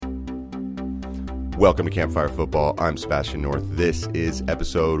Welcome to Campfire Football. I'm Sebastian North. This is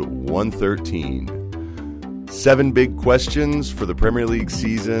episode 113. 7 big questions for the Premier League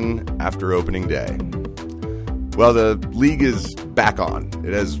season after opening day. Well, the league is back on.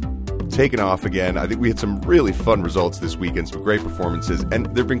 It has taken off again. I think we had some really fun results this weekend, some great performances, and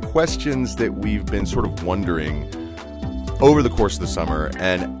there have been questions that we've been sort of wondering over the course of the summer.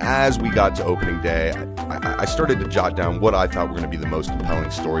 And as we got to opening day, I started to jot down what I thought were going to be the most compelling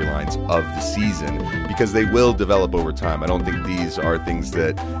storylines of the season, because they will develop over time. I don't think these are things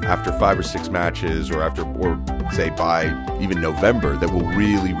that after 5 or 6 matches or say by even November that we'll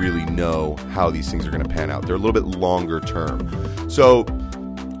really know how these things are going to pan out. They're a little bit longer term. So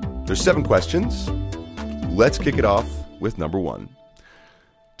there's 7 questions. Let's kick it off with number 1.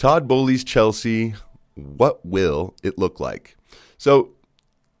 Todd Boehly's Chelsea, what will it look like? So,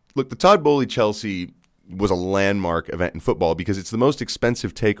 look, the Todd Boehly Chelsea was a landmark event in football because it's the most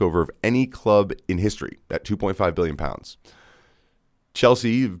expensive takeover of any club in history at £2.5 billion.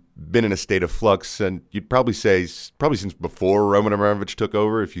 Chelsea have been in a state of flux, and you'd probably say since before Roman Abramovich took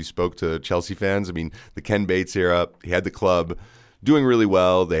over, if you spoke to Chelsea fans. I mean, the Ken Bates era, he had the club doing really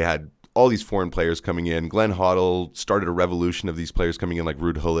well. They had all these foreign players coming in. Glenn Hoddle started a revolution of these players coming in like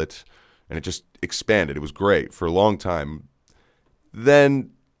Ruud Gullit, and it just expanded. It was great for a long time.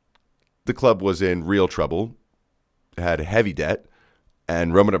 Then the club was in real trouble, had heavy debt,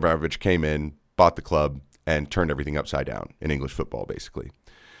 and Roman Abramovich came in, bought the club, and turned everything upside down in English football, basically.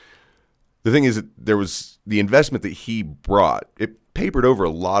 The thing is that there was the investment that he brought. It papered over a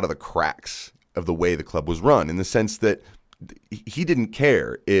lot of the cracks of the way the club was run, in the sense that he didn't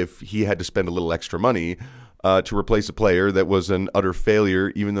care if he had to spend a little extra money to replace a player that was an utter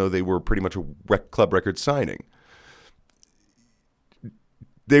failure, even though they were pretty much a club record signing.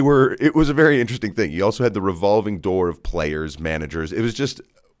 It was a very interesting thing. You also had the revolving door of players, managers. It was just,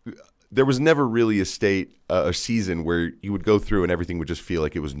 there was never really a season where you would go through and everything would just feel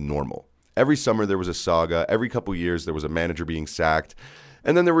like it was normal. Every summer there was a saga. Every couple years there was a manager being sacked.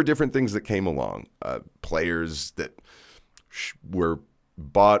 And then there were different things that came along. Players that were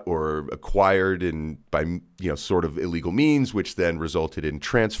bought or acquired by sort of illegal means, which then resulted in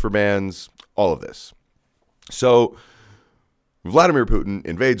transfer bans, all of this. So Vladimir Putin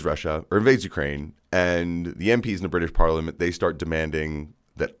invades Ukraine, and the MPs in the British Parliament, they start demanding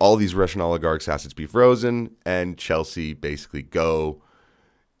that all these Russian oligarchs' assets be frozen, and Chelsea basically go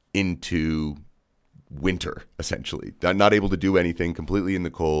into winter, essentially. They're not able to do anything, completely in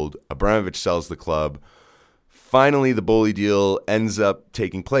the cold. Abramovich sells the club. Finally, the Boehly deal ends up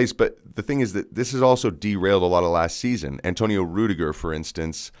taking place, but the thing is that this has also derailed a lot of last season. Antonio Rudiger, for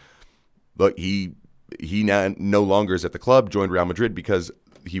instance, look, he now no longer is at the club, joined Real Madrid because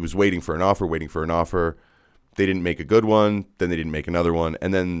he was waiting for an offer. They didn't make a good one, then they didn't make another one,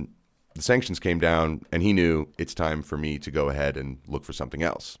 and then the sanctions came down, and he knew it's time for me to go ahead and look for something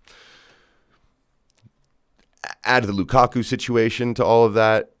else. Add the Lukaku situation to all of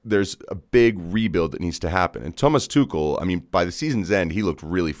that, there's a big rebuild that needs to happen. And Thomas Tuchel, I mean, by the season's end, he looked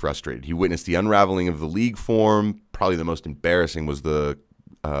really frustrated. He witnessed the unraveling of the league form. Probably the most embarrassing was the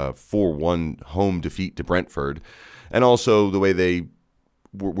 4-1 home defeat to Brentford. And also the way they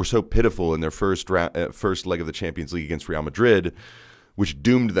were so pitiful in their first leg of the Champions League against Real Madrid, which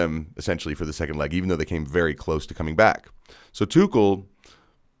doomed them essentially for the second leg, even though they came very close to coming back. So Tuchel,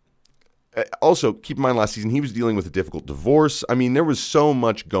 also, keep in mind last season, he was dealing with a difficult divorce. I mean, there was so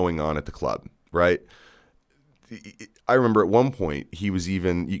much going on at the club, right? I remember at one point, he was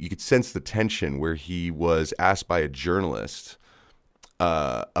even, you could sense the tension where he was asked by a journalist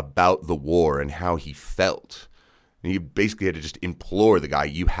about the war and how he felt. And he basically had to just implore the guy,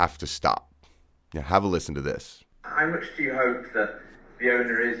 you have to stop. Now, have a listen to this. How much do you hope that the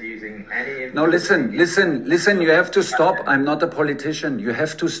owner is using any... No, listen, you have to stop. I'm not a politician. You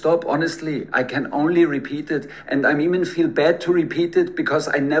have to stop, honestly. I can only repeat it. And I even feel bad to repeat it because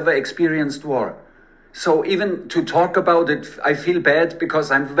I never experienced war. So even to talk about it, I feel bad because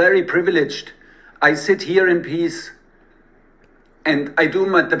I'm very privileged. I sit here in peace and I do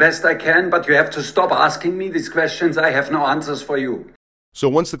the best I can, but you have to stop asking me these questions. I have no answers for you. So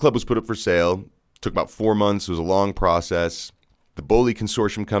once the club was put up for sale, it took about 4 months. It was a long process. The Boehly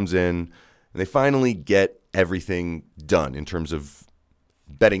Consortium comes in, and they finally get everything done in terms of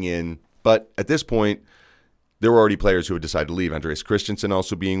betting in. But at this point, there were already players who had decided to leave, Andreas Christensen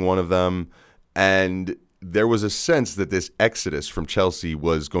also being one of them. And there was a sense that this exodus from Chelsea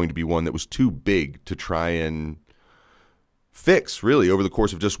was going to be one that was too big to try and fix, really, over the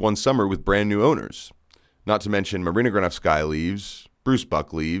course of just one summer with brand new owners. Not to mention Marina Granovskaya leaves, Bruce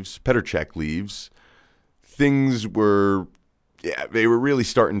Buck leaves, Petr Cech leaves. Things were Yeah, they were really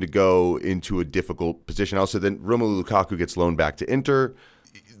starting to go into a difficult position. Also, then Romelu Lukaku gets loaned back to Inter.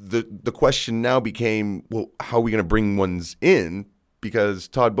 The question now became, well, how are we going to bring ones in? Because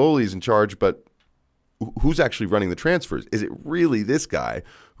Todd Boehly's in charge, but who's actually running the transfers? Is it really this guy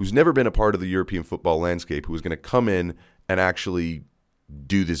who's never been a part of the European football landscape who is going to come in and actually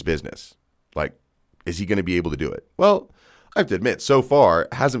do this business? Like, is he going to be able to do it? Well, I have to admit, so far,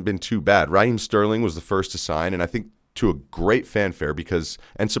 it hasn't been too bad. Raheem Sterling was the first to sign, and I think to a great fanfare because,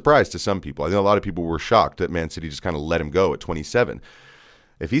 and surprise to some people. I think a lot of people were shocked that Man City just kind of let him go at 27.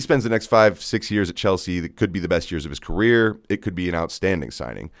 If he spends the next 5-6 years at Chelsea, that could be the best years of his career. It could be an outstanding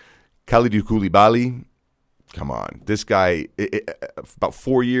signing. Kalidou Koulibaly, come on. This guy, about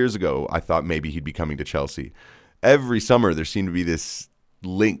 4 years ago, I thought maybe he'd be coming to Chelsea. Every summer, there seemed to be this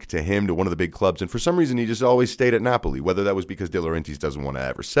link to him to one of the big clubs, and for some reason, he just always stayed at Napoli, whether that was because De Laurentiis doesn't want to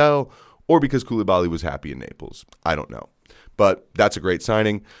ever sell or because Koulibaly was happy in Naples. I don't know. But that's a great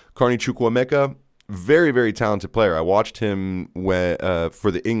signing. Carney Chukwuemeka, very, very talented player. I watched him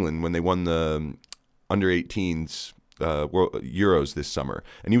for the England when they won the under-18s Euros this summer,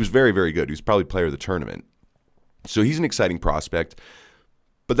 and he was very, very good. He was probably player of the tournament. So he's an exciting prospect.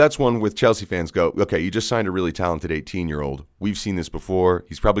 But that's one with Chelsea fans go, okay, you just signed a really talented 18-year-old. We've seen this before.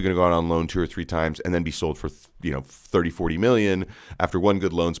 He's probably going to go out on loan 2 or 3 times and then be sold for 30, 40 million after one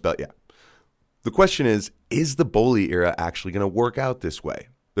good loan spell. Yeah. The question is the Boehly era actually going to work out this way?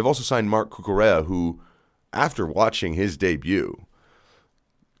 They've also signed Marc Cucurella, who, after watching his debut,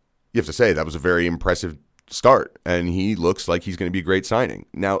 you have to say that was a very impressive start, and he looks like he's going to be a great signing.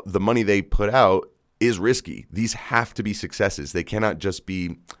 Now, the money they put out is risky. These have to be successes. They cannot just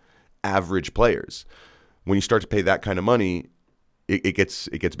be average players. When you start to pay that kind of money, it gets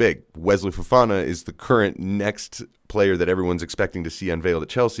big. Wesley Fofana is the current next player that everyone's expecting to see unveiled at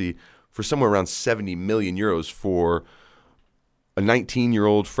Chelsea for somewhere around 70 million euros for a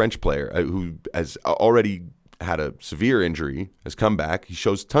 19-year-old French player who has already had a severe injury, has come back. He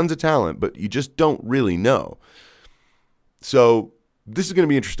shows tons of talent, but you just don't really know. So this is going to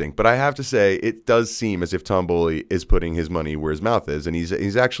be interesting, but I have to say it does seem as if Tom Boehly is putting his money where his mouth is, and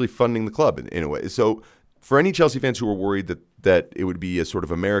he's actually funding the club in a way. So for any Chelsea fans who were worried that it would be a sort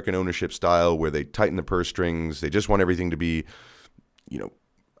of American ownership style where they tighten the purse strings, they just want everything to be,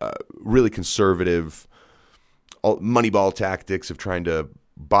 really conservative, Moneyball tactics of trying to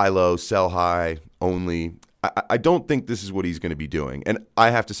buy low, sell high only. I don't think this is what he's going to be doing. And I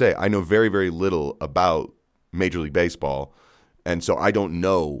have to say, I know very, very little about Major League Baseball. And so I don't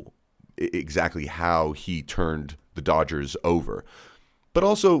know exactly how he turned the Dodgers over. But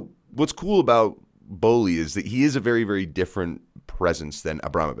also, what's cool about Boehly is that he is a very, very different presence than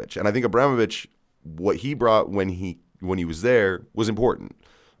Abramovich. And I think Abramovich, what he brought when he was there was important.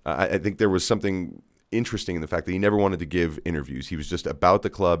 I think there was something interesting in the fact that he never wanted to give interviews. He was just about the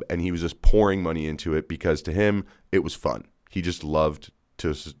club, and he was just pouring money into it because to him, it was fun. He just loved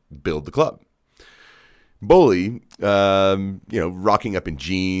to build the club. Boehly, rocking up in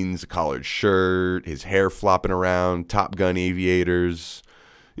jeans, a collared shirt, his hair flopping around, Top Gun aviators,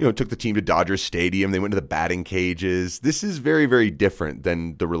 took the team to Dodger Stadium. They went to the batting cages. This is very, very different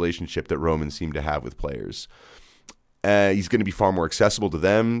than the relationship that Roman seemed to have with players. He's going to be far more accessible to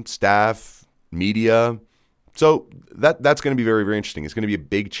them, staff, media. So that's going to be very, very interesting. It's going to be a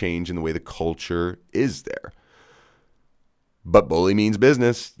big change in the way the culture is there. But Boehly means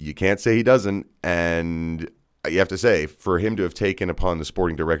business. You can't say he doesn't. And you have to say, for him to have taken upon the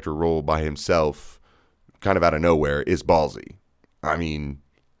sporting director role by himself, kind of out of nowhere, is ballsy. I mean,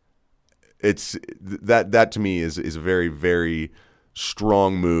 it's that to me is a very, very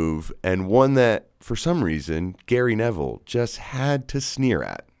strong move, and one that, for some reason, Gary Neville just had to sneer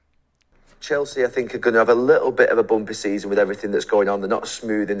at. Chelsea, I think, are going to have a little bit of a bumpy season with everything that's going on. They're not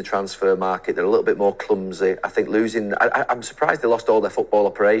smooth in the transfer market. They're a little bit more clumsy. I think losing... I'm surprised they lost all their football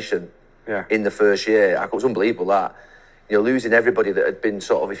operation in the first year. It was unbelievable, that. Losing everybody that had been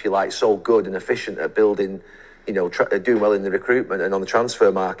sort of, if you like, so good and efficient at building, doing well in the recruitment and on the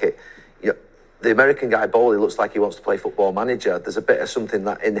transfer market. The American guy, Boehly, looks like he wants to play football manager. There's a bit of something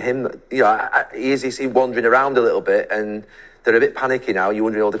that in him, he is wandering around a little bit, and they're a bit panicky now. You're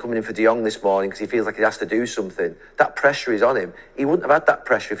wondering, they're coming in for De Jong this morning because he feels like he has to do something. That pressure is on him. He wouldn't have had that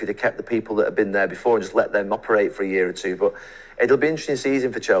pressure if he'd have kept the people that have been there before and just let them operate for a year or two. But it'll be an interesting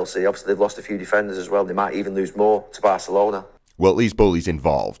season for Chelsea. Obviously, they've lost a few defenders as well. They might even lose more to Barcelona. Well, at least Boehly's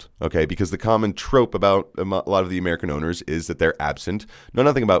involved, okay? Because the common trope about a lot of the American owners is that they're absent, know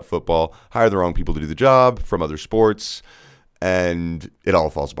nothing about football, hire the wrong people to do the job from other sports, and it all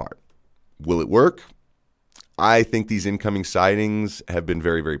falls apart. Will it work? I think these incoming signings have been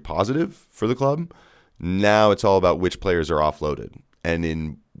very, very positive for the club. Now it's all about which players are offloaded and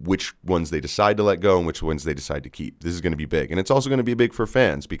in which ones they decide to let go and which ones they decide to keep. This is going to be big. And it's also going to be big for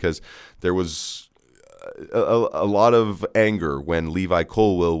fans because there was a lot of anger when Levi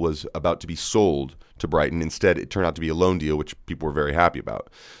Colwill was about to be sold to Brighton. Instead, it turned out to be a loan deal, which people were very happy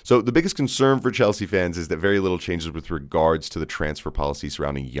about. So the biggest concern for Chelsea fans is that very little changes with regards to the transfer policy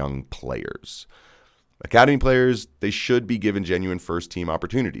surrounding young players. Academy players, they should be given genuine first-team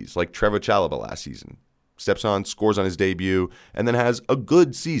opportunities, like Trevor Chalobah last season. Steps on, scores on his debut, and then has a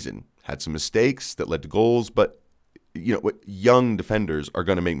good season. Had some mistakes that led to goals, but young defenders are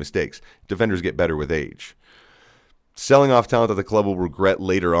going to make mistakes. Defenders get better with age. Selling off talent that the club will regret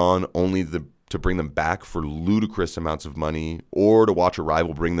later on only to bring them back for ludicrous amounts of money or to watch a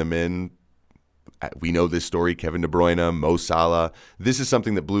rival bring them in. We know this story, Kevin De Bruyne, Mo Salah. This is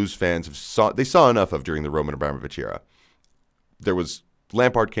something that Blues fans saw enough of during the Roman Abramovich era.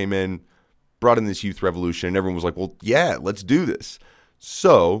 Lampard came in, brought in this youth revolution, and everyone was like, well, yeah, let's do this.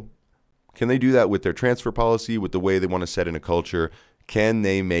 So can they do that with their transfer policy, with the way they want to set in a culture? Can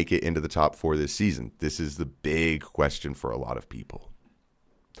they make it into the top 4 this season? This is the big question for a lot of people.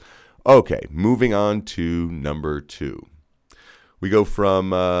 Okay, moving on to number 2. We go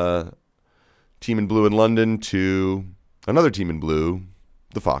from team in blue in London to another team in blue,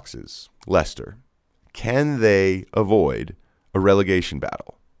 the Foxes, Leicester. Can they avoid a relegation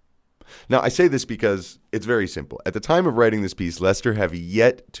battle? Now, I say this because it's very simple. At the time of writing this piece, Leicester have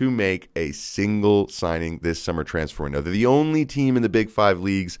yet to make a single signing this summer transfer window. They're the only team in the Big 5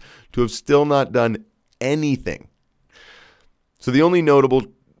 leagues to have still not done anything. So the only notable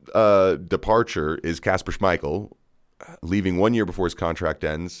departure is Kasper Schmeichel, leaving 1 year before his contract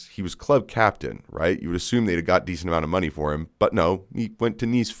ends. He was club captain, right? You would assume they'd have got a decent amount of money for him, but no, he went to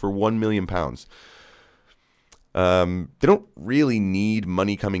Nice for £1 million. They don't really need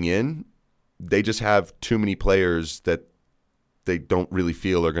money coming in. They just have too many players that they don't really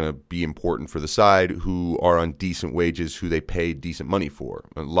feel are going to be important for the side, who are on decent wages, who they pay decent money for.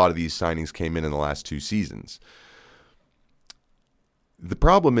 A lot of these signings came in the last 2 seasons. The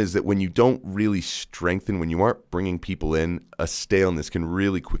problem is that when you don't really strengthen, when you aren't bringing people in, a staleness can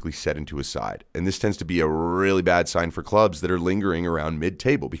really quickly set into a side. And this tends to be a really bad sign for clubs that are lingering around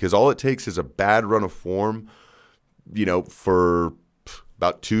mid-table, because all it takes is a bad run of form, for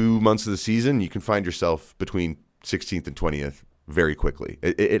about 2 months of the season, you can find yourself between 16th and 20th very quickly.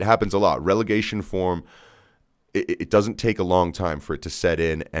 It happens a lot. Relegation form, it doesn't take a long time for it to set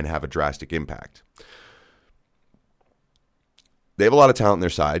in and have a drastic impact. They have a lot of talent on their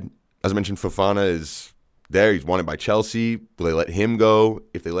side. As I mentioned, Fofana is there. He's wanted by Chelsea. Will they let him go?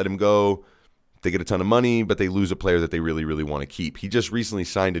 If they let him go, they get a ton of money, but they lose a player that they really, really want to keep. He just recently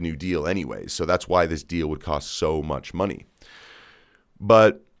signed a new deal anyway, so that's why this deal would cost so much money.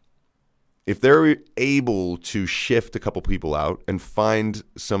 But if they're able to shift a couple people out and find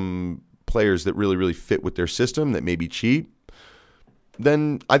some players that really, really fit with their system that may be cheap,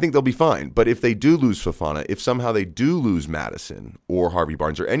 then I think they'll be fine. But if they do lose Fofana, if somehow they do lose Maddison or Harvey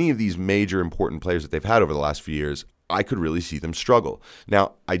Barnes or any of these major important players that they've had over the last few years, I could really see them struggle.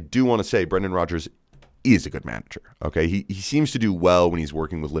 Now, I do want to say Brendan Rodgers is a good manager. Okay, he seems to do well when he's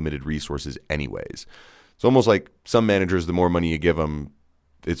working with limited resources anyways. It's almost like some managers, the more money you give them,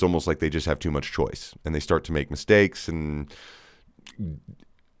 it's almost like they just have too much choice and they start to make mistakes and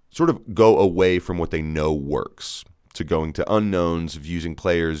sort of go away from what they know works to going to unknowns, of using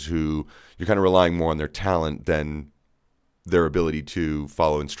players who you're kind of relying more on their talent than their ability to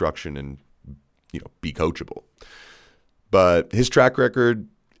follow instruction and be coachable. But his track record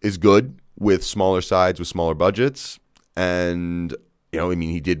is good with smaller sides, with smaller budgets. And,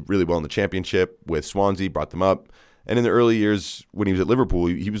 he did really well in the championship with Swansea, brought them up. And in the early years when he was at Liverpool,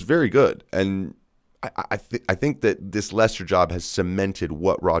 he was very good. And I think that this Leicester job has cemented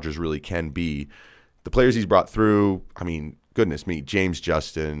what Rodgers really can be. The players he's brought through, goodness me, James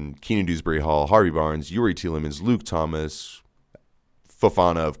Justin, Keenan Dewsbury-Hall, Harvey Barnes, Youri Tielemans, Luke Thomas,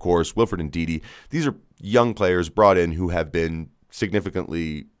 Fofana, of course, Wilfred Ndidi. These are young players brought in who have been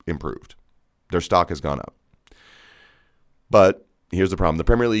significantly improved. Their stock has gone up. But here's the problem. The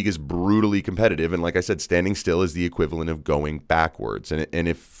Premier League is brutally competitive, and like I said, standing still is the equivalent of going backwards. And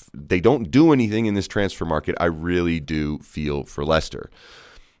if they don't do anything in this transfer market, I really do feel for Leicester.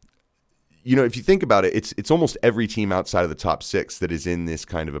 If you think about it, it's almost every team outside of the top 6 that is in this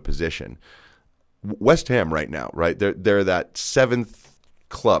kind of a position. West Ham right now, right? They're that 7th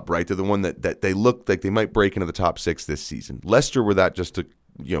club, right? They're the one that they look like they might break into the top 6 this season. Leicester were that just a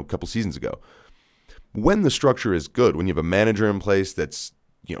couple seasons ago. When the structure is good, when you have a manager in place that's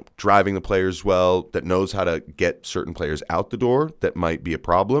driving the players well, that knows how to get certain players out the door that might be a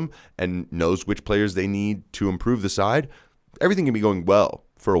problem, and knows which players they need to improve the side, everything can be going well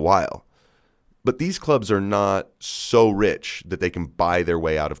for a while. But these clubs are not so rich that they can buy their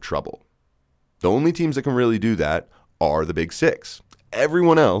way out of trouble. The only teams that can really do that are the Big Six.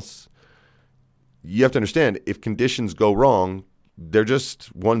 Everyone else, you have to understand, if conditions go wrong, they're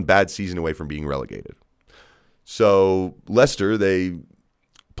just one bad season away from being relegated. So Leicester, they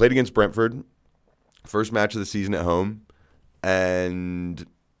played against Brentford, first match of the season at home, and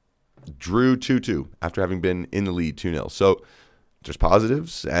drew 2-2 after having been in the lead 2-0. So there's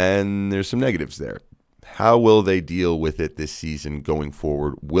positives and there's some negatives there. How will they deal with it this season going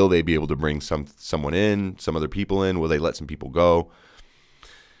forward? Will they be able to bring someone in, some other people in? Will they let some people go?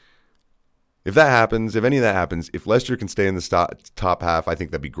 If that happens, if any of that happens, if Leicester can stay in the top half, I think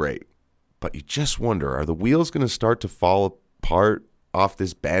that'd be great. But you just wonder, are the wheels going to start to fall apart off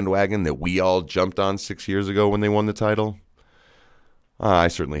this bandwagon that we all jumped on 6 years ago when they won the title? I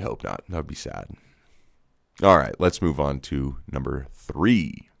certainly hope not. That would be sad. All right, let's move on to number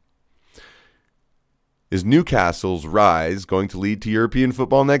 3. Is Newcastle's rise going to lead to European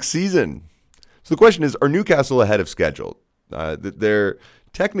football next season? So the question is, are Newcastle ahead of schedule? They're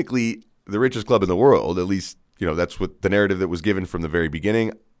technically the richest club in the world. At least, that's what the narrative that was given from the very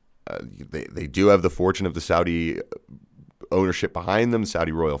beginning. They do have the fortune of the Saudi ownership behind them,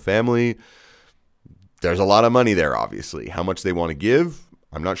 Saudi royal family. There's a lot of money there, obviously. How much they want to give,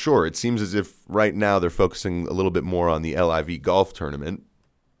 I'm not sure. It seems as if right now they're focusing a little bit more on the LIV golf tournament.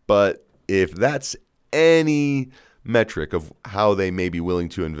 But if that's any metric of how they may be willing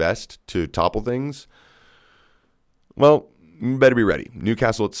to invest to topple things, well, you better be ready.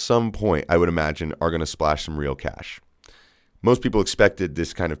 Newcastle at some point, I would imagine, are going to splash some real cash. Most people expected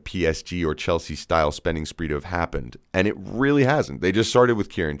this kind of PSG or Chelsea-style spending spree to have happened, and it really hasn't. They just started with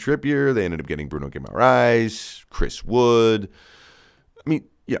Kieran Trippier. They ended up getting Bruno Guimaraes, Chris Wood. I mean,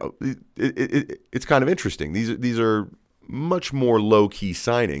 it's kind of interesting. These are much more low-key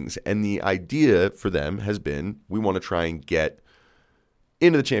signings, and the idea for them has been, we want to try and get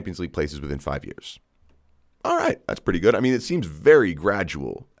into the Champions League places within 5 years. All right, that's pretty good. I mean, it seems very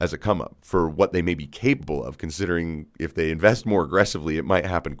gradual as a come-up for what they may be capable of, considering if they invest more aggressively, it might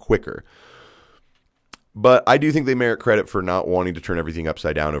happen quicker. But I do think they merit credit for not wanting to turn everything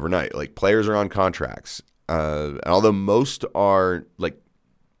upside down overnight. Like, players are on contracts. And although most are,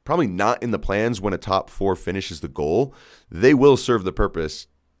 probably not in the plans when a top 4 finishes the goal, they will serve the purpose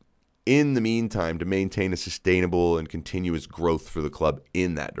in the meantime to maintain a sustainable and continuous growth for the club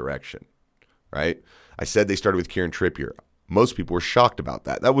in that direction, right? I said they started with Kieran Trippier. Most people were shocked about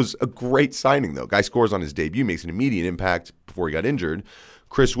that. That was a great signing, though. Guy scores on his debut, makes an immediate impact before he got injured.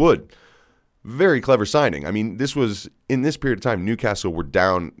 Chris Wood, very clever signing. I mean, this was, in this period of time, Newcastle were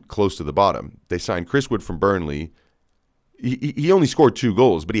down close to the bottom. They signed Chris Wood from Burnley. He only scored 2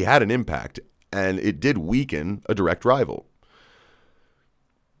 goals, but he had an impact, and it did weaken a direct rival.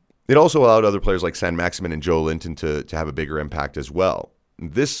 It also allowed other players like Saint-Maximin and Joe Linton to have a bigger impact as well.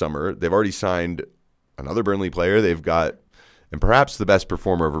 This summer, they've already signed another Burnley player. They've got, and perhaps the best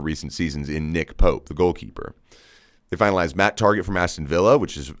performer over recent seasons, in Nick Pope, the goalkeeper. They finalized Matt Targett from Aston Villa,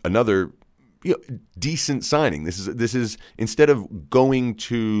 which is another decent signing. This is instead of going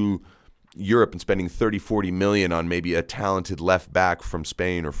to Europe and spending 30-40 million on maybe a talented left back from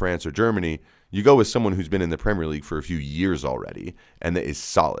Spain or France or Germany, you go with someone who's been in the Premier League for a few years already and that is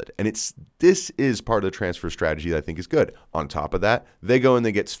solid. And this is part of the transfer strategy that I think is good. On top of that, they go and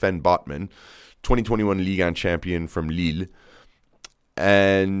they get Sven Botman, 2021 Ligue 1 champion from Lille.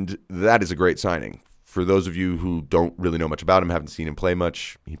 And that is a great signing. For those of you who don't really know much about him, haven't seen him play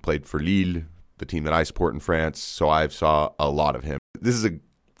much, he played for Lille, the team that I support in France, so I saw a lot of him. This is a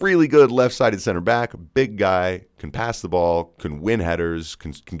really good left-sided center back, big guy, can pass the ball, can win headers,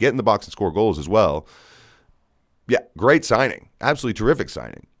 can get in the box and score goals as well. Yeah, great signing. Absolutely terrific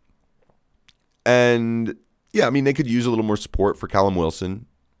signing. And yeah, I mean, they could use a little more support for Callum Wilson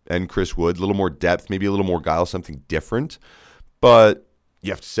and Chris Wood, a little more depth, maybe a little more guile, something different. But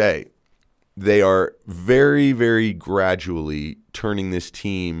you have to say, they are very, very gradually turning this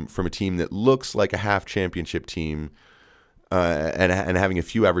team from a team that looks like a half championship team and having a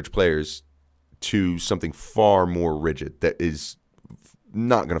few average players to something far more rigid that is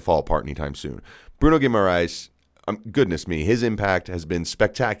not going to fall apart anytime soon. Bruno Guimaraes, goodness me, his impact has been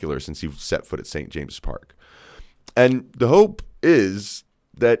spectacular since he set foot at St. James's Park. And the hope is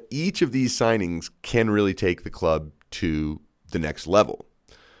that each of these signings can really take the club to the next level.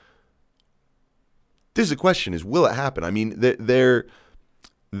 This is a question, is will it happen? I mean, their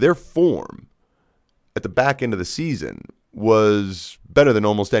form at the back end of the season was better than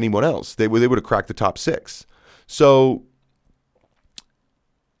almost anyone else. They would have cracked the top 6. So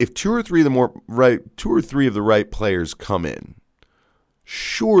if two or three of the right players come in,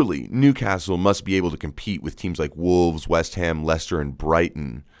 surely Newcastle must be able to compete with teams like Wolves, West Ham, Leicester, and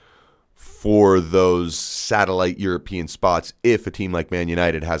Brighton for those satellite European spots if a team like Man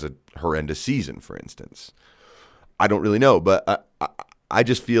United has a horrendous season, for instance. I don't really know, but I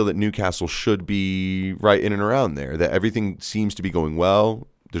just feel that Newcastle should be right in and around there, that everything seems to be going well.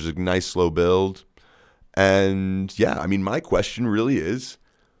 There's a nice slow build. And yeah, I mean, my question really is,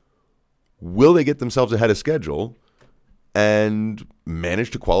 will they get themselves ahead of schedule and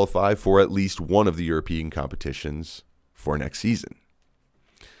manage to qualify for at least one of the European competitions for next season?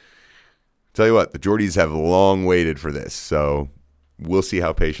 Tell you what, the Geordies have long waited for this, so we'll see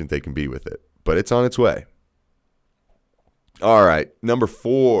how patient they can be with it. But it's on its way. All right, number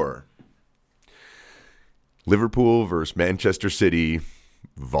 4. Liverpool versus Manchester City,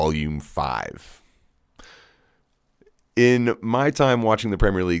 Volume 5. In my time watching the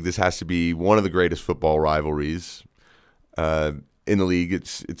Premier League, this has to be one of the greatest football rivalries in the league.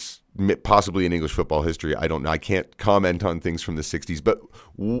 It's possibly in English football history. I don't know. I can't comment on things from the 60s. But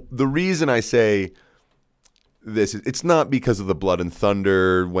the reason I say this, it's not because of the blood and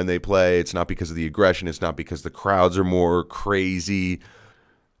thunder when they play. It's not because of the aggression. It's not because the crowds are more crazy.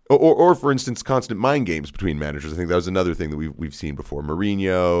 Or for instance, constant mind games between managers. I think that was another thing that we've seen before.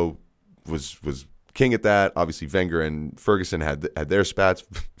 Mourinho was king at that. Obviously, Wenger and Ferguson had their spats.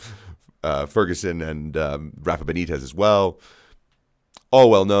 Ferguson and Rafa Benitez as well. All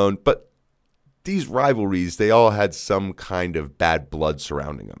well known. But these rivalries, they all had some kind of bad blood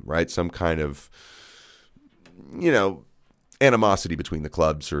surrounding them, right? Some kind of, animosity between the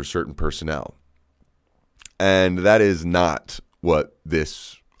clubs or certain personnel. And that is not what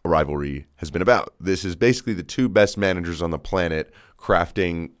this rivalry has been about. This is basically the two best managers on the planet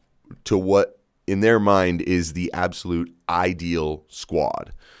crafting to what, in their mind, is the absolute ideal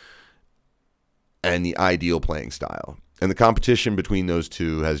squad and the ideal playing style. And the competition between those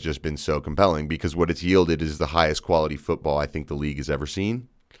two has just been so compelling because what it's yielded is the highest quality football I think the league has ever seen,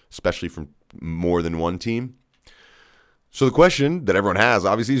 especially from more than one team. So the question that everyone has,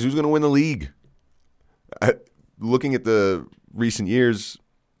 obviously, is who's going to win the league? Looking at the recent years,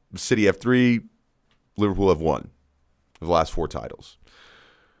 City have 3, Liverpool have 1 of the last 4 titles.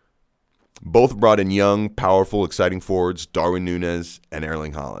 Both brought in young, powerful, exciting forwards, Darwin Núñez and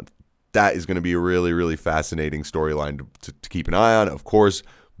Erling Haaland. That is going to be a really, really fascinating storyline to keep an eye on. Of course,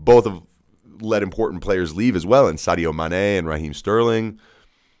 both have let important players leave as well, and Sadio Mane and Raheem Sterling.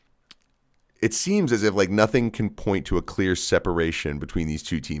 It seems as if nothing can point to a clear separation between these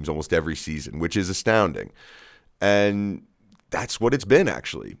two teams almost every season, which is astounding. And that's what it's been,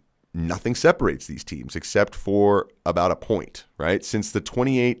 actually. Nothing separates these teams except for about a point, right? Since the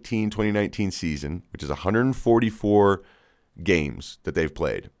 2018-2019 season, which is 144 games that they've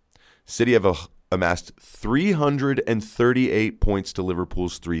played, City have amassed 338 points to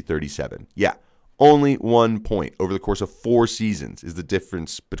Liverpool's 337. Yeah, only 1 point over the course of 4 seasons is the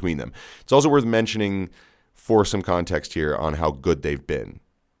difference between them. It's also worth mentioning, for some context here, on how good they've been.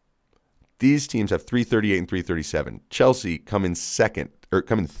 These teams have 338 and 337. Chelsea come in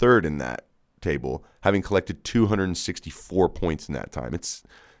third in that table, having collected 264 points in that time. It's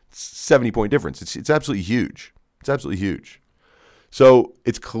 70-point difference. It's absolutely huge. It's absolutely huge. So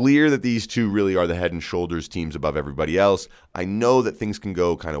it's clear that these two really are the head and shoulders teams above everybody else. I know that things can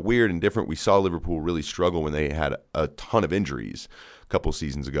go kind of weird and different. We saw Liverpool really struggle when they had a ton of injuries a couple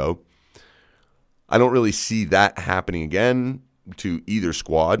seasons ago. I don't really see that happening again to either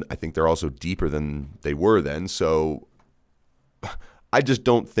squad. I think they're also deeper than they were then. So I just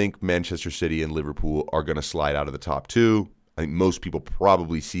don't think Manchester City and Liverpool are going to slide out of the top 2. I think most people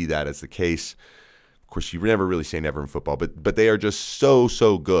probably see that as the case. Of course, you never really say never in football, but they are just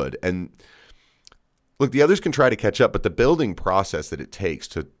so good. And look, the others can try to catch up, but the building process that it takes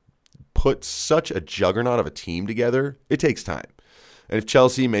to put such a juggernaut of a team together, it takes time. And if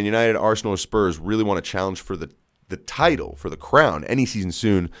Chelsea, Man United, Arsenal, or Spurs really want to challenge for the title, for the crown, any season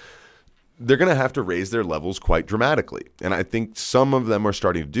soon, they're going to have to raise their levels quite dramatically. And I think some of them are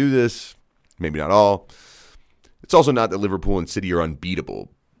starting to do this, maybe not all. It's also not that Liverpool and City are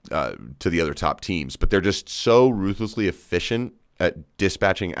unbeatable to the other top teams, but they're just so ruthlessly efficient at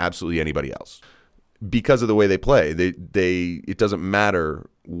dispatching absolutely anybody else. Because of the way they play, it doesn't matter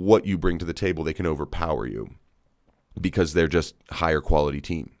what you bring to the table, they can overpower you because they're just a higher quality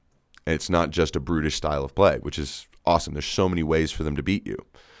team. And it's not just a brutish style of play, which is awesome. There's so many ways for them to beat you.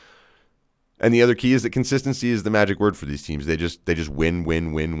 And the other key is that consistency is the magic word for these teams. They just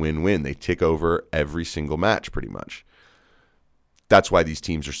win. They tick over every single match pretty much. that's why these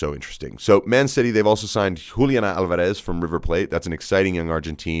teams are so interesting. So Man City, they've also signed Juliana Alvarez from River Plate. That's an exciting young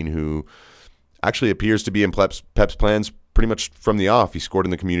Argentine who actually appears to be in Pep's plans pretty much from the off. He scored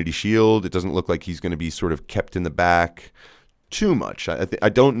in the Community Shield. It doesn't look like he's going to be sort of kept in the back too much. I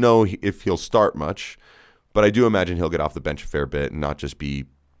don't know if he'll start much, but I do imagine he'll get off the bench a fair bit and not just be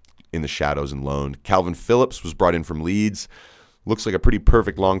in the shadows and loaned. Calvin Phillips was brought in from Leeds. Looks like a pretty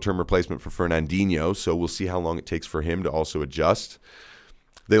perfect long-term replacement for Fernandinho, so we'll see how long it takes for him to also adjust.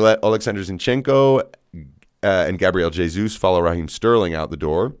 They let Alexander Zinchenko and Gabriel Jesus follow Raheem Sterling out the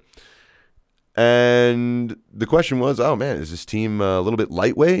door. And the question was, oh man, is this team a little bit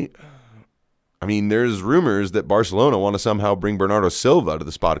lightweight? I mean, there's rumors that Barcelona want to somehow bring Bernardo Silva to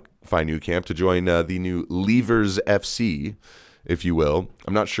the Spotify Nou Camp to join the new Levers FC, if you will.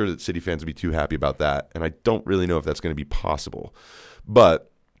 I'm not sure that City fans would be too happy about that, and I don't really know if that's going to be possible.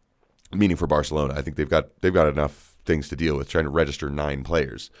 But meaning for Barcelona, I think they've got enough things to deal with trying to register 9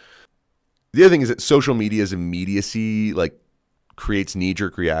 players. The other thing is that social media's immediacy creates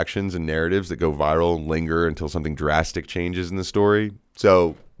knee-jerk reactions and narratives that go viral and linger until something drastic changes in the story.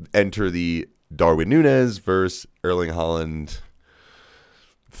 So enter the Darwin Núñez versus Erling Haaland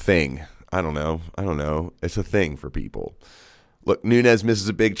thing. I don't know. It's a thing for people. Look, Núñez misses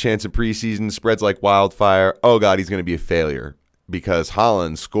a big chance in preseason, spreads like wildfire. Oh, God, he's going to be a failure because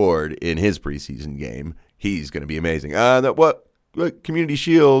Haaland scored in his preseason game. He's going to be amazing. Community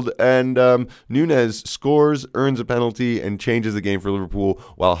Shield, and Núñez scores, earns a penalty, and changes the game for Liverpool,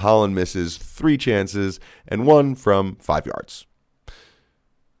 while Haaland misses 3 chances and 1 from 5 yards.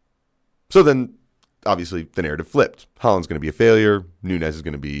 So then, obviously, the narrative flipped. Haaland's going to be a failure. Núñez is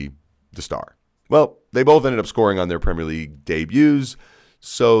going to be the star. Well, they both ended up scoring on their Premier League debuts,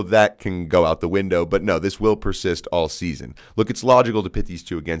 so that can go out the window. But no, this will persist all season. Look, it's logical to pit these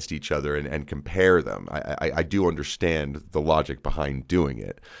two against each other and compare them. I do understand the logic behind doing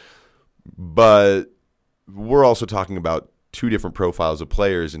it. But we're also talking about 2 different profiles of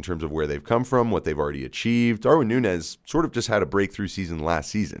players in terms of where they've come from, what they've already achieved. Darwin Núñez sort of just had a breakthrough season last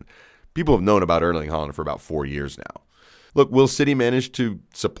season. People have known about Erling Haaland for about 4 years now. Look, will City manage to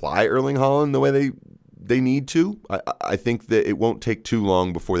supply Erling Haaland the way they need to? I think that it won't take too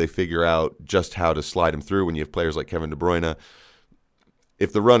long before they figure out just how to slide him through when you have players like Kevin De Bruyne.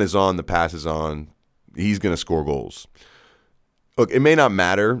 If the run is on, the pass is on, he's going to score goals. Look, it may not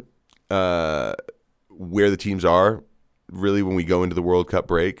matter where the teams are, really, when we go into the World Cup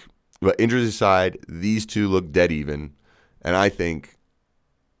break. But injuries aside, these two look dead even. And I think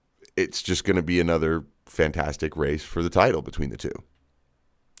it's just going to be another fantastic race for the title between the two.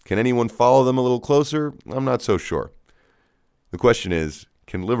 Can anyone follow them a little closer? I'm not so sure. The question is,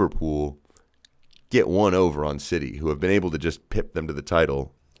 can Liverpool get one over on City, who have been able to just pip them to the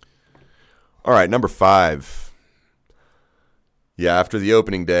title? All right, number 5. Yeah, after the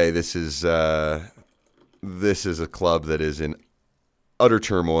opening day, this is a club that is in utter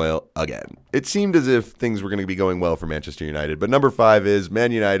turmoil again. It seemed as if things were going to be going well for Manchester United, but number 5 is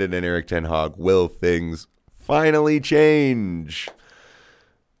Man United and Erik ten Hag. Will things finally change?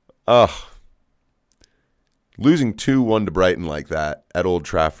 Losing 2-1 to Brighton like that at Old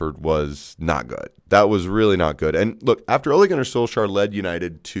Trafford was not good. That was really not good. And look, after Ole Gunnar Solskjaer led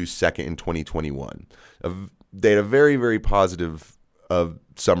United to second in 2021, they had a very, very positive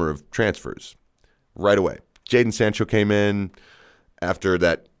summer of transfers right away. Jadon Sancho came in. After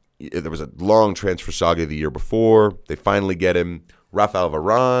that, there was a long transfer saga the year before. They finally get him. Rafael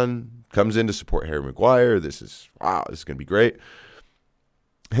Varane comes in to support Harry Maguire. This is going to be great.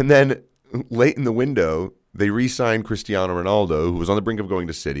 And then late in the window, they re-signed Cristiano Ronaldo, who was on the brink of going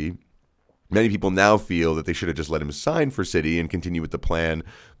to City. Many people now feel that they should have just let him sign for City and continue with the plan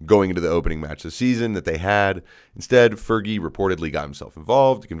going into the opening match of the season that they had. Instead, Fergie reportedly got himself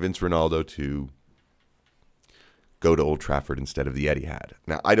involved to convince Ronaldo to go to Old Trafford instead of the Etihad.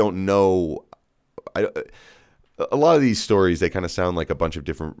 Now, I don't know. A lot of these stories, they kind of sound like a bunch of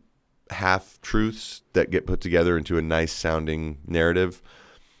different half-truths that get put together into a nice-sounding narrative.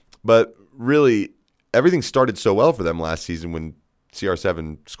 But really, everything started so well for them last season when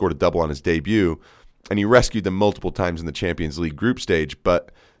CR7 scored a double on his debut, and he rescued them multiple times in the Champions League group stage.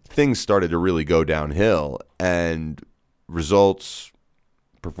 But things started to really go downhill, and results,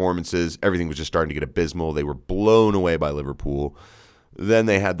 performances, everything was just starting to get abysmal. They were blown away by Liverpool. Then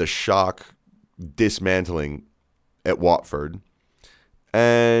they had the shock dismantling at Watford,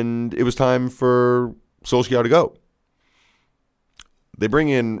 and it was time for Solskjaer to go. They bring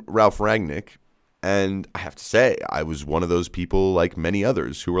in Ralf Rangnick, and I have to say, I was one of those people, like many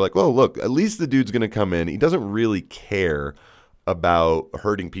others, who were like, well, look, at least the dude's going to come in. He doesn't really care about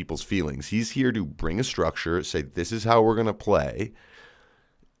hurting people's feelings. He's here to bring a structure, say this is how we're going to play,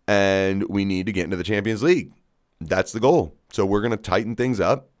 and we need to get into the Champions League. That's the goal. So we're going to tighten things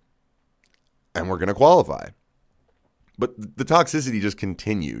up, and we're going to qualify. But the toxicity just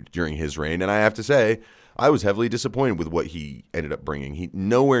continued during his reign, and I have to say, I was heavily disappointed with what he ended up bringing. He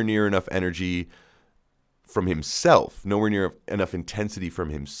nowhere near enough energy from himself, nowhere near enough intensity from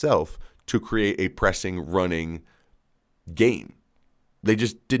himself to create a pressing, running game. They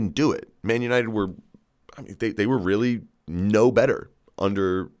just didn't do it. Man United were, they were really no better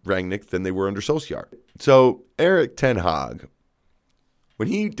under Rangnick than they were under Solskjaer. So Erik ten Hag, when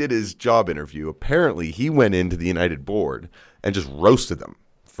he did his job interview, apparently he went into the United board and just roasted them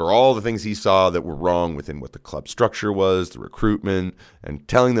for all the things he saw that were wrong within what the club structure was, the recruitment, and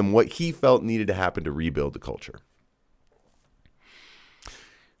telling them what he felt needed to happen to rebuild the culture.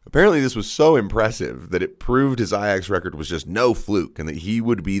 Apparently this was so impressive that it proved his Ajax record was just no fluke and that he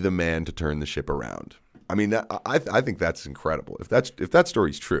would be the man to turn the ship around. I mean, I think that's incredible. If that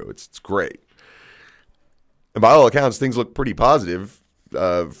story's true, it's great. And by all accounts, things look pretty positive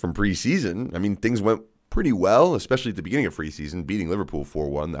from preseason. I mean, things went pretty well, especially at the beginning of preseason, beating Liverpool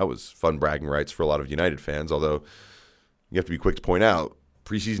 4-1. That was fun bragging rights for a lot of United fans, although you have to be quick to point out,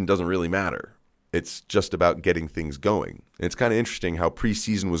 preseason doesn't really matter. It's just about getting things going. And it's kind of interesting how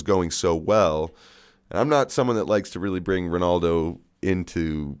preseason was going so well. And I'm not someone that likes to really bring Ronaldo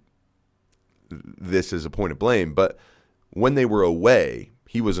into this as a point of blame, but when they were away,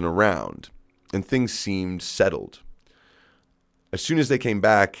 he wasn't around, and things seemed settled. As soon as they came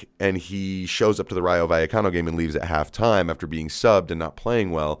back and he shows up to the Rayo Vallecano game and leaves at halftime after being subbed and not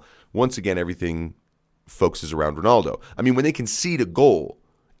playing well, once again, everything focuses around Ronaldo. I mean, when they concede a goal,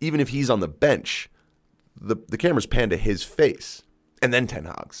 even if he's on the bench, the cameras pan to his face and then Ten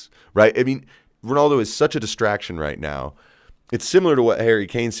Hag's, right? I mean, Ronaldo is such a distraction right now. It's similar to what Harry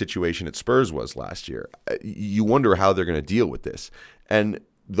Kane's situation at Spurs was last year. You wonder how they're going to deal with this. And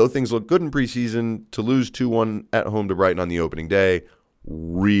though things look good in preseason, to lose 2-1 at home to Brighton on the opening day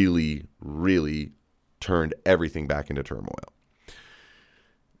really, really turned everything back into turmoil.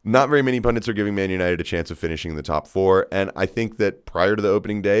 Not very many pundits are giving Man United a chance of finishing in the top four, and I think that prior to the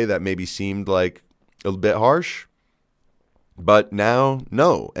opening day, that maybe seemed like a bit harsh. But now,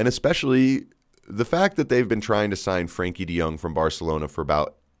 no. And especially the fact that they've been trying to sign Frankie de Jong from Barcelona for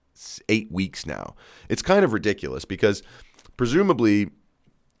about 8 weeks now. It's kind of ridiculous because presumably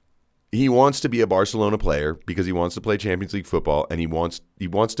he wants to be a Barcelona player because he wants to play Champions League football and he wants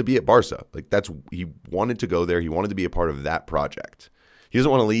to be at Barca. He wanted to go there. He wanted to be a part of that project. He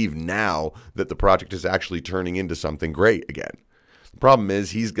doesn't want to leave now that the project is actually turning into something great again. The problem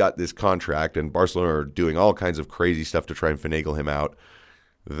is he's got this contract and Barcelona are doing all kinds of crazy stuff to try and finagle him out.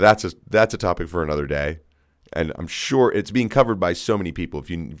 That's a topic for another day. And I'm sure it's being covered by so many people if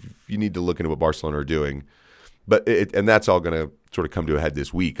you need to look into what Barcelona are doing. But and that's all going to sort of come to a head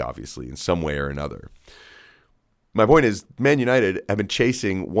this week, obviously, in some way or another. My point is, Man United have been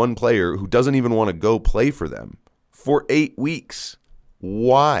chasing one player who doesn't even want to go play for them for 8 weeks.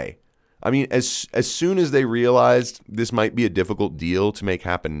 Why? I mean, as soon as they realized this might be a difficult deal to make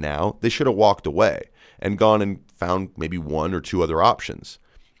happen now, they should have walked away and gone and found maybe one or two other options.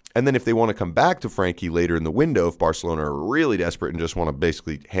 And then if they want to come back to Frankie later in the window, if Barcelona are really desperate and just want to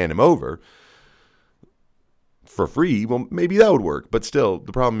basically hand him over for free, well, maybe that would work. But still,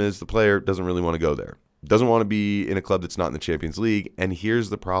 the problem is the player doesn't really want to go there. Doesn't want to be in a club that's not in the Champions League. And here's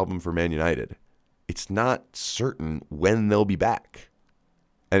the problem for Man United. It's not certain when they'll be back.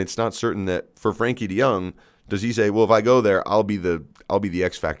 And it's not certain that for Frankie de Jong, does he say, well, if I go there, I'll be the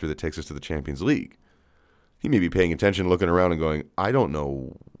X factor that takes us to the Champions League. He may be paying attention, looking around and going, I don't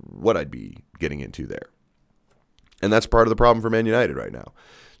know what I'd be getting into there. And that's part of the problem for Man United right now.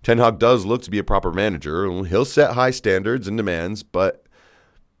 Ten Hag does look to be a proper manager. He'll set high standards and demands, but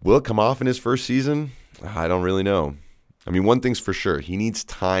will it come off in his first season? I don't really know. I mean, one thing's for sure. He needs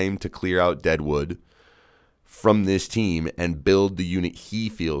time to clear out deadwood from this team and build the unit he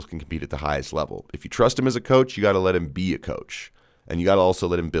feels can compete at the highest level. If you trust him as a coach, you got to let him be a coach. And you got to also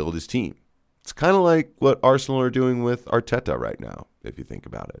let him build his team. It's kind of like what Arsenal are doing with Arteta right now, if you think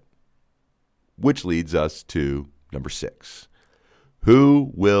about it. Which leads us to number 6.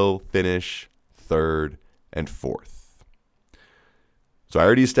 Who will finish 3rd and 4th? So I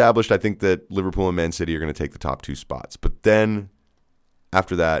already established, I think that Liverpool and Man City are going to take the top 2 spots. But then,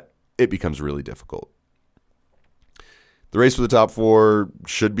 after that, it becomes really difficult. The race for the top 4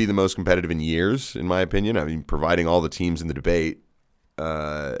 should be the most competitive in years, in my opinion. I mean, providing all the teams in the debate,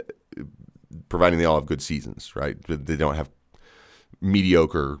 providing they all have good seasons, right? They don't have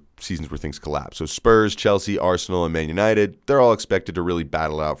mediocre seasons where things collapse. So Spurs, Chelsea, Arsenal, and Man United, they're all expected to really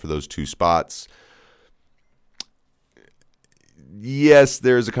battle out for those 2 spots. Yes,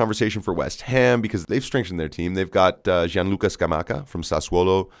 there's a conversation for West Ham because they've strengthened their team. They've got Gianluca Scamacca from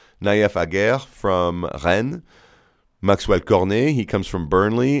Sassuolo, Naïef Aguerre from Rennes, Maxwell Cornet, he comes from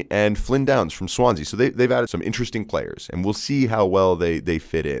Burnley, and Flynn Downs from Swansea. So they've added some interesting players, and we'll see how well they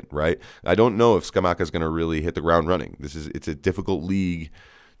fit in, right? I don't know if Scamacca is going to really hit the ground running. It's a difficult league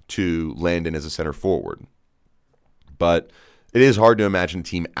to land in as a center forward. But it is hard to imagine a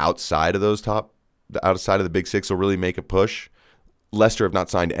team outside of the Big Six will really make a push. Leicester have not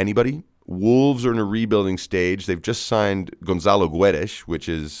signed anybody. Wolves are in a rebuilding stage. They've just signed Gonzalo Guedes, which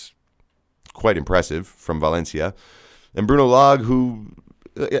is quite impressive, from Valencia. And Bruno Lage, who,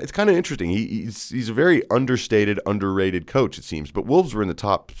 it's kind of interesting. He's a very understated, underrated coach, it seems. But Wolves were in the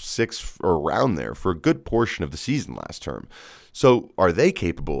top 6 or around there for a good portion of the season last term. So are they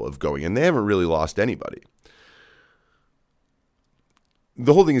capable of going? And they haven't really lost anybody.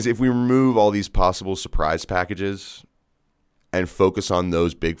 The whole thing is, if we remove all these possible surprise packages and focus on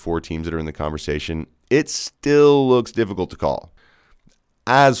those big 4 teams that are in the conversation, it still looks difficult to call.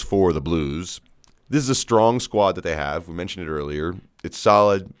 As for the Blues, this is a strong squad that they have. We mentioned it earlier. It's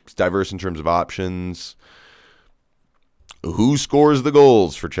solid. It's diverse in terms of options. Who scores the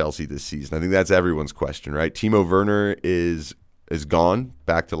goals for Chelsea this season? I think that's everyone's question, right? Timo Werner is gone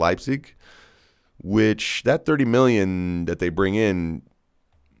back to Leipzig, which that $30 million that they bring in,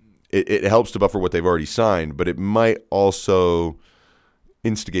 it helps to buffer what they've already signed, but it might also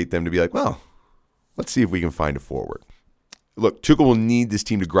instigate them to be like, well, let's see if we can find a forward. Look, Tuchel will need this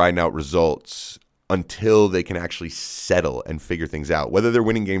team to grind out results until they can actually settle and figure things out. Whether they're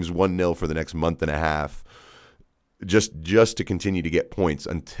winning games 1-0 for the next month and a half, just to continue to get points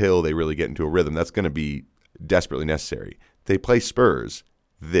until they really get into a rhythm, that's going to be desperately necessary. They play Spurs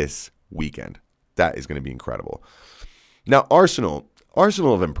this weekend. That is going to be incredible. Now, Arsenal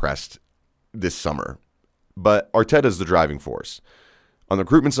have impressed this summer, but Arteta's the driving force. On the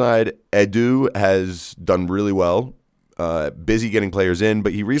recruitment side, Edu has done really well. Busy getting players in,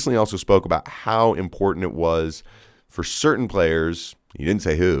 but he recently also spoke about how important it was for certain players, he didn't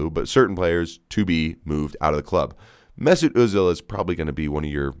say who, but certain players to be moved out of the club. Mesut Ozil is probably going to be one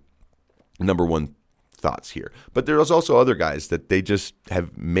of your number one thoughts here. But there's also other guys that they just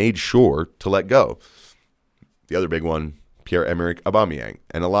have made sure to let go. The other big one, Pierre-Emerick Aubameyang.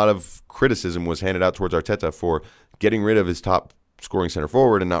 And a lot of criticism was handed out towards Arteta for getting rid of his top scoring center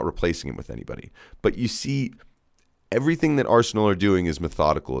forward and not replacing him with anybody. But you see, everything that Arsenal are doing is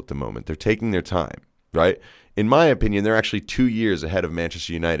methodical at the moment. They're taking their time, right? In my opinion, they're actually 2 years ahead of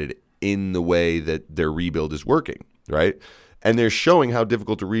Manchester United in the way that their rebuild is working, right? And they're showing how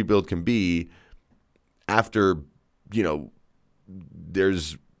difficult a rebuild can be after,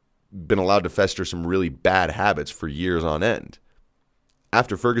 there's been allowed to fester some really bad habits for years on end.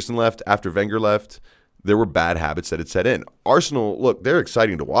 After Ferguson left, after Wenger left, there were bad habits that had set in. Arsenal, look, they're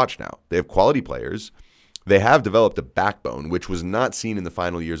exciting to watch now. They have quality players. They have developed a backbone, which was not seen in the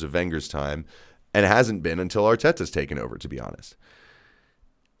final years of Wenger's time and hasn't been until Arteta's taken over, to be honest.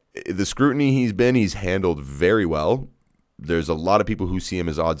 The scrutiny he's handled very well. There's a lot of people who see him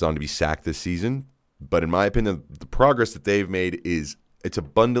as odds on to be sacked this season. But in my opinion, the progress that they've made it's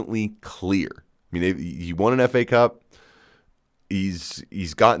abundantly clear. I mean, he won an FA Cup. He's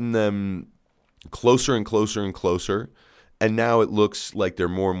gotten them closer and closer and closer. And now it looks like they're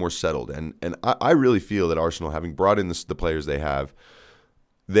more and more settled. And I really feel that Arsenal, having brought in the players they have,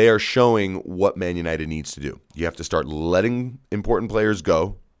 they are showing what Man United needs to do. You have to start letting important players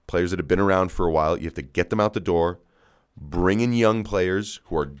go, players that have been around for a while. You have to get them out the door, bring in young players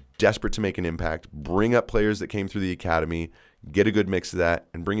who are desperate to make an impact, bring up players that came through the academy, get a good mix of that,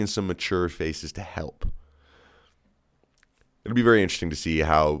 and bring in some mature faces to help. It'll be very interesting to see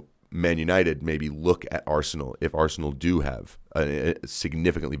how Man United maybe look at Arsenal if Arsenal do have a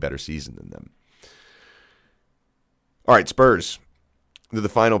significantly better season than them. All right, Spurs. They're the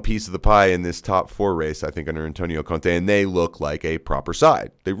final piece of the pie in this top 4 race, I think, under Antonio Conte, and they look like a proper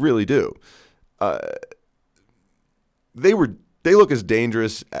side. They really do. They look as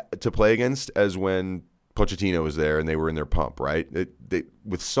dangerous to play against as when Pochettino was there and they were in their pump, right?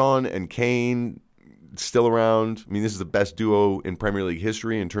 With Son and Kane still around. I mean, this is the best duo in Premier League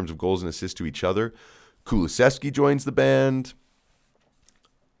history in terms of goals and assists to each other. Kulusevski joins the band.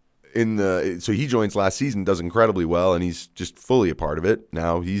 So he joins last season, does incredibly well, and he's just fully a part of it.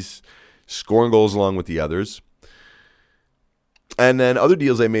 Now he's scoring goals along with the others. And then other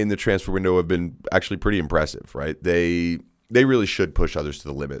deals they made in the transfer window have been actually pretty impressive, right? They really should push others to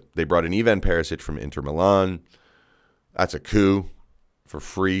the limit. They brought in Ivan Perisic from Inter Milan. That's a coup. for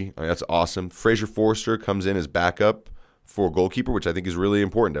free. I mean, that's awesome. Fraser Forster comes in as backup for goalkeeper, which I think is really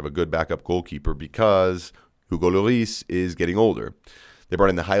important to have a good backup goalkeeper because Hugo Lloris is getting older. They brought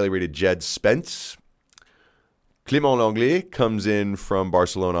in the highly rated Jed Spence. Clément Lenglet comes in from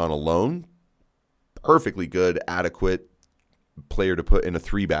Barcelona on a loan. Perfectly good, adequate player to put in a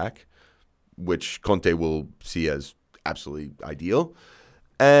 3-back, which Conte will see as absolutely ideal.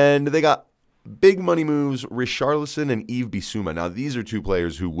 And they got big money moves, Richarlison and Yves Bissouma. Now, these are two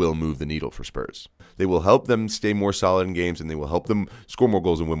players who will move the needle for Spurs. They will help them stay more solid in games, and they will help them score more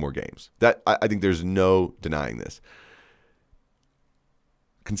goals and win more games. That I think there's no denying this.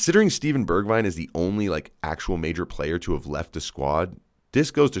 Considering Steven Bergwijn is the only actual major player to have left the squad,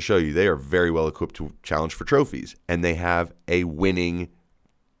 this goes to show you they are very well equipped to challenge for trophies, and they have a winning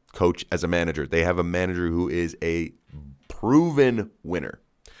coach as a manager. They have a manager who is a proven winner.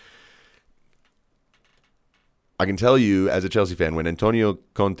 I can tell you as a Chelsea fan, when Antonio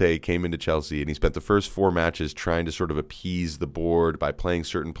Conte came into Chelsea and he spent the first 4 matches trying to sort of appease the board by playing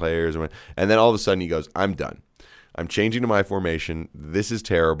certain players, and then all of a sudden he goes, I'm done. I'm changing to my formation. This is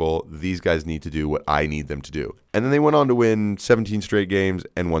terrible. These guys need to do what I need them to do. And then they went on to win 17 straight games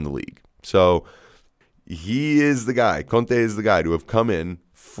and won the league. So he is the guy. Conte is the guy to have come in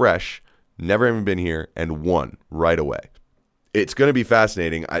fresh, never even been here, and won right away. It's going to be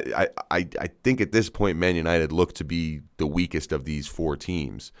fascinating. I think at this point, Man United look to be the weakest of these 4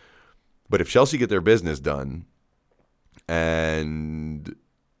 teams. But if Chelsea get their business done and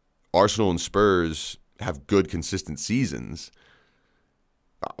Arsenal and Spurs have good, consistent seasons,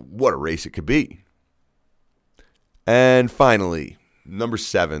 what a race it could be. And finally, number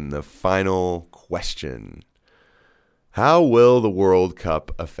 7, the final question. How will the World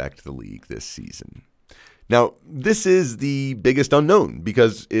Cup affect the league this season? Now, this is the biggest unknown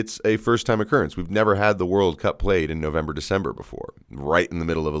because it's a first-time occurrence. We've never had the World Cup played in November, December before, right in the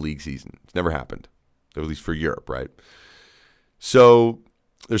middle of a league season. It's never happened, at least for Europe, right? So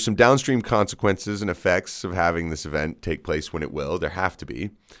there's some downstream consequences and effects of having this event take place when it will. There have to be.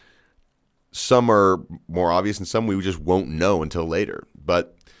 Some are more obvious and some we just won't know until later.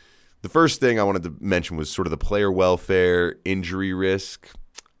 But the first thing I wanted to mention was sort of the player welfare, injury risk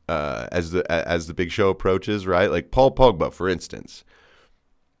as the big show approaches, right? Like Paul Pogba, for instance.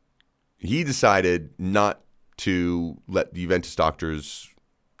 He decided not to let the Juventus doctors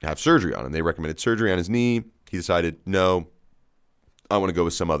have surgery on him. They recommended surgery on his knee. He decided, no, I want to go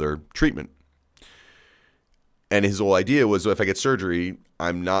with some other treatment. And his whole idea was, if I get surgery,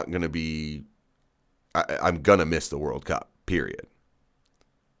 I'm going to miss the World Cup, period.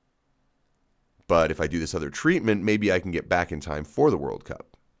 But if I do this other treatment, maybe I can get back in time for the World Cup.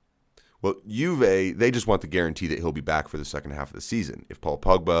 Well, Juve, they just want the guarantee that he'll be back for the second half of the season. If Paul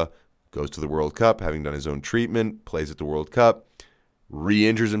Pogba goes to the World Cup, having done his own treatment, plays at the World Cup,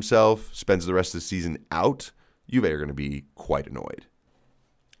 re-injures himself, spends the rest of the season out, Juve are going to be quite annoyed.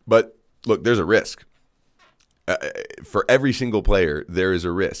 But look, there's a risk. For every single player, there is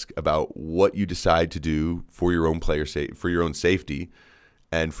a risk about what you decide to do for your own for your own safety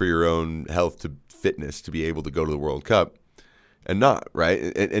and for your own health to fitness to be able to go to the World Cup and not,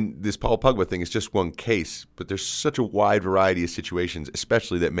 right? And this Paul Pogba thing is just one case, but there's such a wide variety of situations,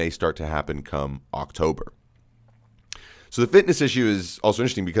 especially that may start to happen come October. So the fitness issue is also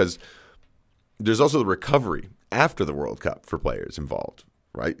interesting because there's also the recovery after the World Cup for players involved,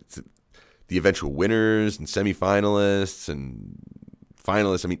 right? It's the eventual winners and semifinalists and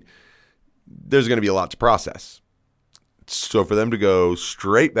finalists. I mean, there's going to be a lot to process. So for them to go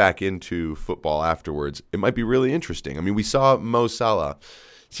straight back into football afterwards, it might be really interesting. I mean, we saw Mo Salah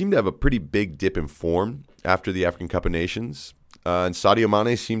seem to have a pretty big dip in form after the African Cup of Nations. And Sadio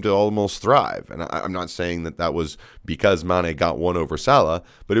Mane seemed to almost thrive. And I'm not saying that was because Mane got one over Salah,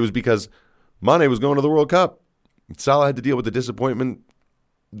 but it was because Mane was going to the World Cup. Salah had to deal with the disappointment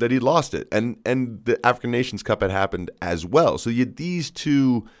that he'd lost it. And the African Nations Cup had happened as well. So you had these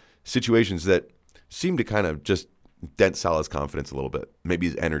two situations that seemed to kind of just dent Salah's confidence a little bit, maybe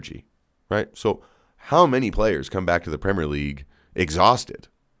his energy, right? So how many players come back to the Premier League exhausted?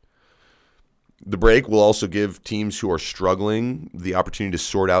 The break will also give teams who are struggling the opportunity to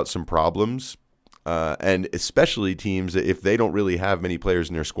sort out some problems, and especially teams that if they don't really have many players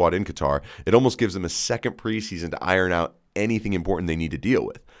in their squad in Qatar, it almost gives them a second preseason to iron out anything important they need to deal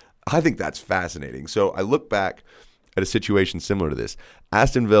with. I think that's fascinating. So I look back at a situation similar to this.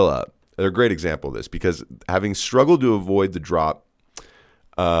 Aston Villa, they're a great example of this because having struggled to avoid the drop,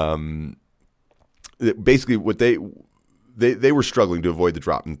 basically what they were struggling to avoid the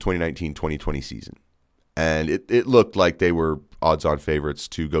drop in the 2019-2020 season. And it looked like they were odds-on favorites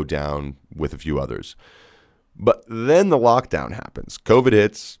to go down with a few others. But then the lockdown happens. COVID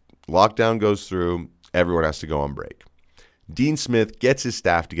hits, lockdown goes through, everyone has to go on break. Dean Smith gets his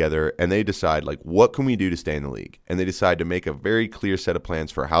staff together and they decide, like, what can we do to stay in the league? And they decide to make a very clear set of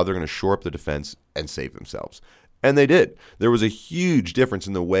plans for how they're going to shore up the defense and save themselves. And they did. There was a huge difference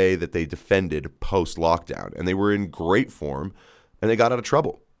in the way that they defended post-lockdown. And they were in great form and they got out of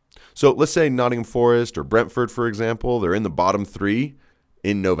trouble. So let's say Nottingham Forest or Brentford, for example, they're in the bottom 3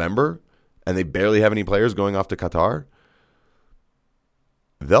 in November and they barely have any players going off to Qatar.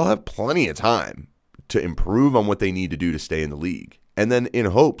 They'll have plenty of time to improve on what they need to do to stay in the league. And then in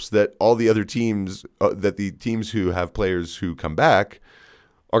hopes that all the other teams, that the teams who have players who come back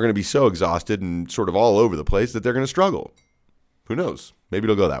are going to be so exhausted and sort of all over the place that they're going to struggle. Who knows? Maybe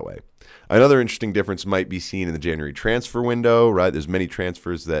it'll go that way. Another interesting difference might be seen in the January transfer window, right? There's many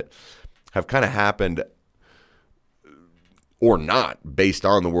transfers that have kind of happened or not based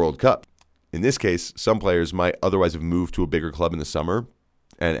on the World Cup. In this case, some players might otherwise have moved to a bigger club in the summer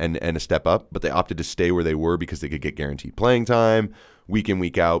and a step up, but they opted to stay where they were because they could get guaranteed playing time week in,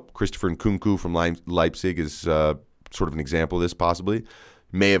 week out. Christopher Nkunku from Leipzig is sort of an example of this possibly.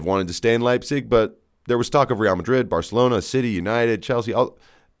 May have wanted to stay in Leipzig, but there was talk of Real Madrid, Barcelona, City, United, Chelsea. All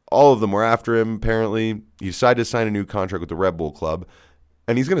of them were after him, apparently. He decided to sign a new contract with the Red Bull Club,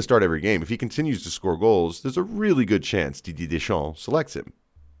 and he's going to start every game. If he continues to score goals, there's a really good chance Didier Deschamps selects him.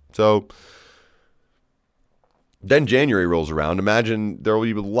 So then January rolls around. Imagine there will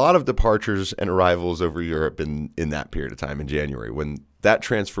be a lot of departures and arrivals over Europe in that period of time in January when that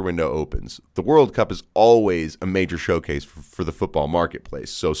transfer window opens. The World Cup is always a major showcase for the football marketplace.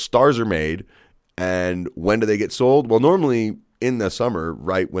 So stars are made, and when do they get sold? Well, normally in the summer,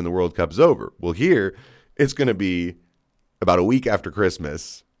 right when the World Cup is over. Well, here, it's going to be about a week after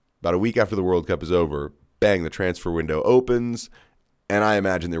Christmas, about a week after the World Cup is over, bang, the transfer window opens, and I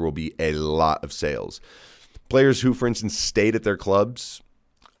imagine there will be a lot of sales. Players who, for instance, stayed at their clubs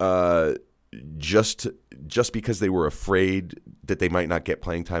just because they were afraid that they might not get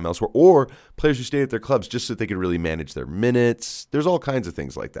playing time elsewhere, or players who stayed at their clubs just so that they could really manage their minutes. There's all kinds of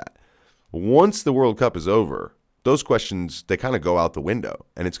things like that. Once the World Cup is over, those questions, they kind of go out the window,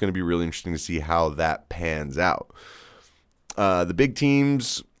 and it's going to be really interesting to see how that pans out. The big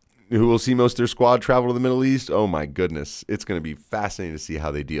teams who will see most of their squad travel to the Middle East, oh my goodness, it's going to be fascinating to see how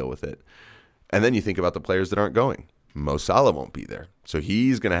they deal with it. And then you think about the players that aren't going. Mo Salah won't be there. So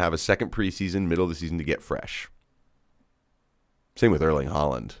he's going to have a second preseason, middle of the season to get fresh. Same with Erling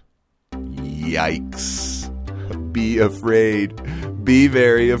Haaland. Yikes. Be afraid. Be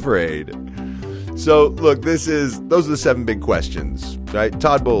very afraid. So, look, those are the 7 big questions, right?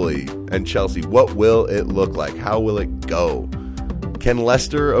 Todd Boehly and Chelsea, what will it look like? How will it go? Can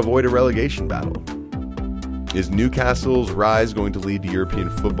Leicester avoid a relegation battle? Is Newcastle's rise going to lead to European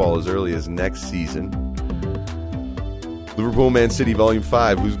football as early as next season? Liverpool Man City Volume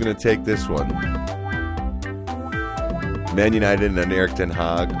 5, who's going to take this one? Man United and Erik ten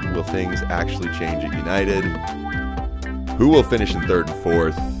Hag, will things actually change at United? Who will finish in 3rd and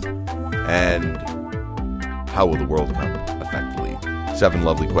 4th? And how will the World Cup affect the league? 7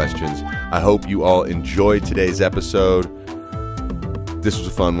 lovely questions. I hope you all enjoyed today's episode. This was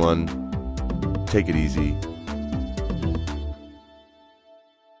a fun one. Take it easy.